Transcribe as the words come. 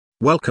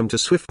Welcome to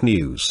Swift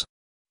News.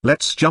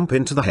 Let's jump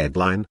into the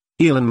headline.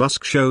 Elon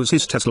Musk shows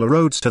his Tesla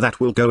Roadster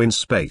that will go in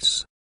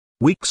space.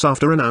 Weeks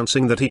after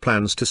announcing that he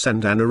plans to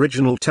send an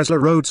original Tesla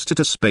Roadster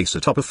to space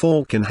atop a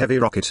Falcon Heavy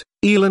rocket,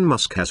 Elon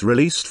Musk has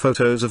released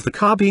photos of the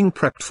car being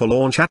prepped for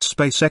launch at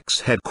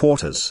SpaceX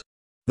headquarters.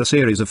 The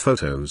series of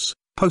photos,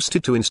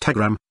 posted to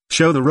Instagram,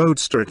 show the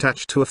Roadster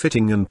attached to a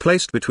fitting and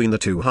placed between the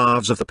two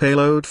halves of the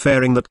payload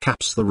fairing that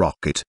caps the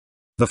rocket.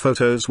 The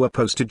photos were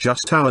posted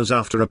just hours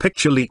after a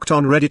picture leaked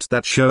on Reddit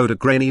that showed a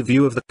grainy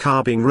view of the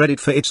car being readied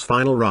for its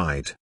final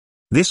ride.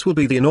 This will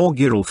be the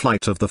inaugural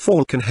flight of the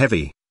Falcon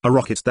Heavy, a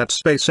rocket that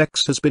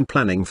SpaceX has been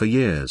planning for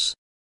years.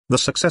 The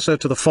successor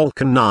to the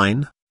Falcon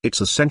 9,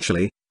 it's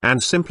essentially,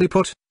 and simply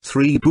put,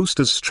 3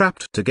 boosters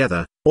strapped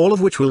together, all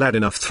of which will add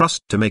enough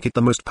thrust to make it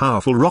the most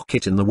powerful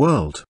rocket in the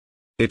world.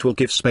 It will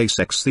give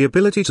SpaceX the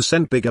ability to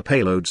send bigger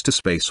payloads to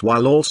space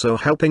while also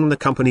helping the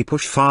company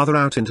push farther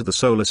out into the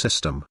solar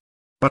system.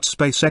 But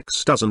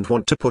SpaceX doesn't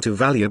want to put a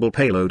valuable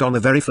payload on the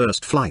very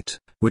first flight,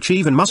 which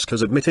even Musk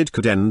has admitted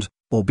could end,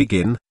 or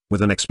begin,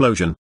 with an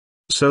explosion.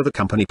 So the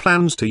company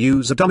plans to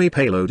use a dummy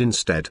payload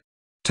instead.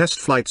 Test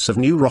flights of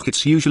new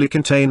rockets usually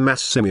contain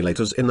mass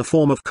simulators in the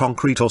form of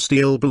concrete or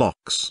steel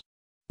blocks.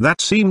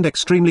 That seemed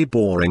extremely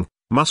boring,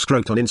 Musk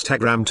wrote on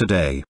Instagram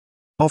today.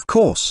 Of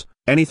course,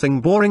 anything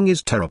boring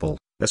is terrible,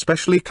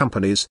 especially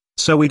companies,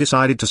 so we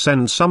decided to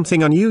send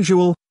something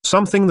unusual,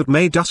 something that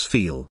made us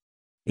feel.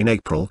 In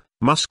April,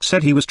 Musk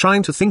said he was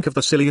trying to think of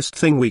the silliest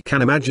thing we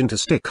can imagine to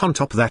stick on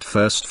top that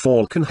first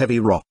Falcon Heavy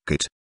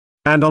rocket.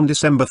 And on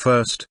December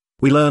 1st,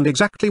 we learned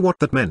exactly what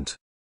that meant.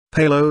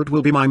 Payload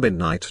will be my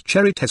midnight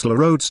cherry Tesla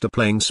Roadster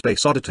playing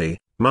Space Oddity,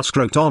 Musk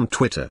wrote on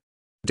Twitter.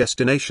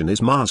 Destination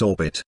is Mars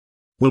orbit.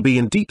 We'll be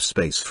in deep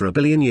space for 1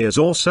 billion years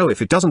or so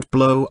if it doesn't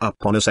blow up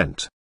on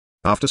ascent.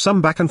 After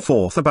some back and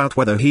forth about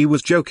whether he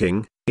was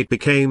joking, it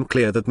became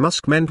clear that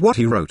Musk meant what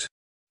he wrote.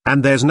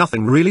 And there's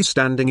nothing really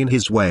standing in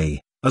his way.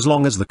 As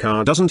long as the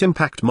car doesn't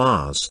impact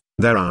Mars,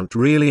 there aren't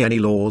really any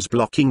laws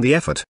blocking the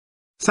effort.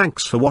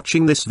 Thanks for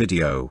watching this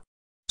video.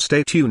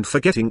 Stay tuned for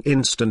getting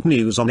instant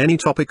news on any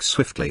topic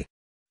swiftly.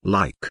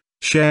 Like,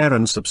 share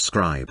and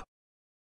subscribe.